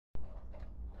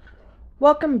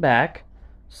Welcome back.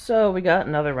 So we got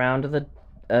another round of the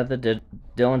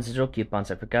Dillon's digital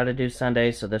coupons. I forgot to do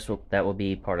Sunday, so that will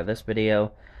be part of this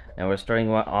video. And we're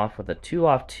starting off with a 2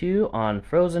 off 2 on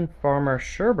Frozen Farmer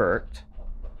Sherbert.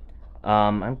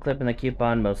 I'm clipping the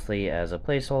coupon mostly as a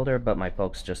placeholder, but my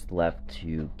folks just left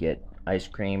to get ice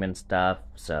cream and stuff,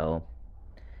 so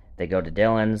they go to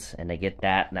Dillon's and they get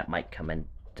that, and that might come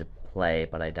into play,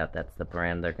 but I doubt that's the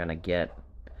brand they're gonna get.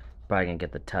 Probably gonna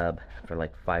get the tub for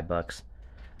like $5.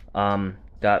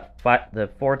 Got the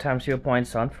 4 times 2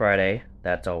 points on Friday.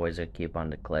 That's always a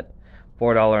coupon to clip.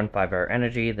 $4 and 5-hour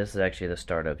energy. This is actually the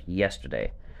start of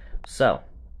yesterday. So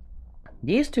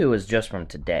these two is just from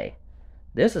today.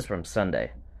 This is from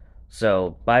Sunday.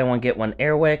 So buy one get one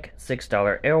Airwick,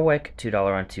 $6 Airwick,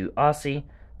 $2 on 2 Aussie,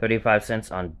 35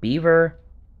 cents on Beaver.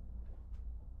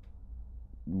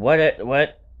 What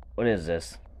is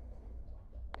this?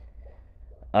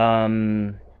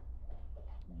 Honey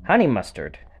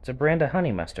mustard. It's a brand of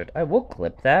honey mustard. I will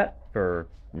clip that for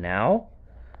now.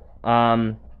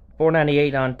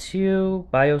 $4.98 on 2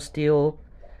 BioSteel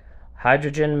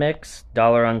hydrogen mix,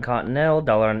 $1 on Continental,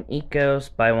 $1 on Ecos,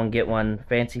 buy one get one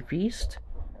Fancy Feast.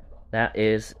 That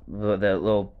is the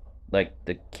little, like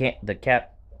the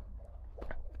cat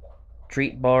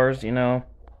treat bars, you know.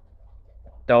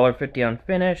 $1.50 on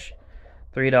Finish,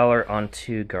 $3 on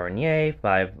 2 Garnier,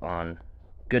 $5 on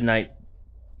Goodnight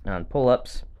on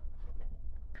pull-ups.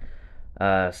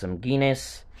 Some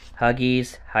Guinness,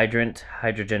 Huggies, Hydrant,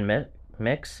 Hydrogen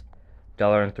Mix,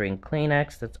 $1 and 3 in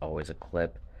Kleenex, that's always a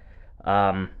clip.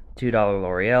 $2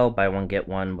 L'Oreal, buy one get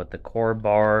one with the core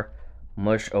bar,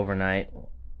 Mush overnight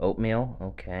oatmeal,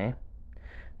 okay.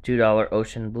 $2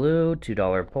 Ocean Blue,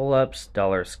 $2 pull-ups,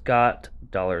 $1 Scott,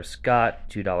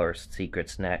 $2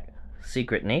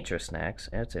 Secret Nature Snacks,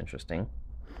 that's interesting.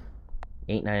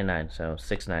 $8.99, so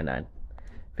 $6.99.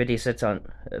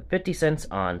 50 cents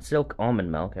on Silk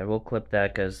almond milk. I will clip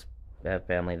that because I have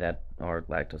family that are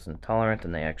lactose intolerant,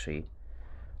 and they actually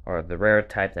are the rare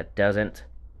type that doesn't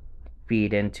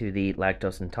feed into the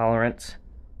lactose intolerance.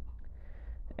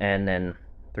 And then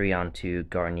 3 on 2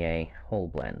 Garnier whole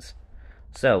blends.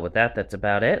 So with that, that's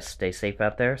about it. Stay safe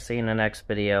out there. See you in the next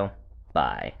video.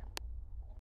 Bye.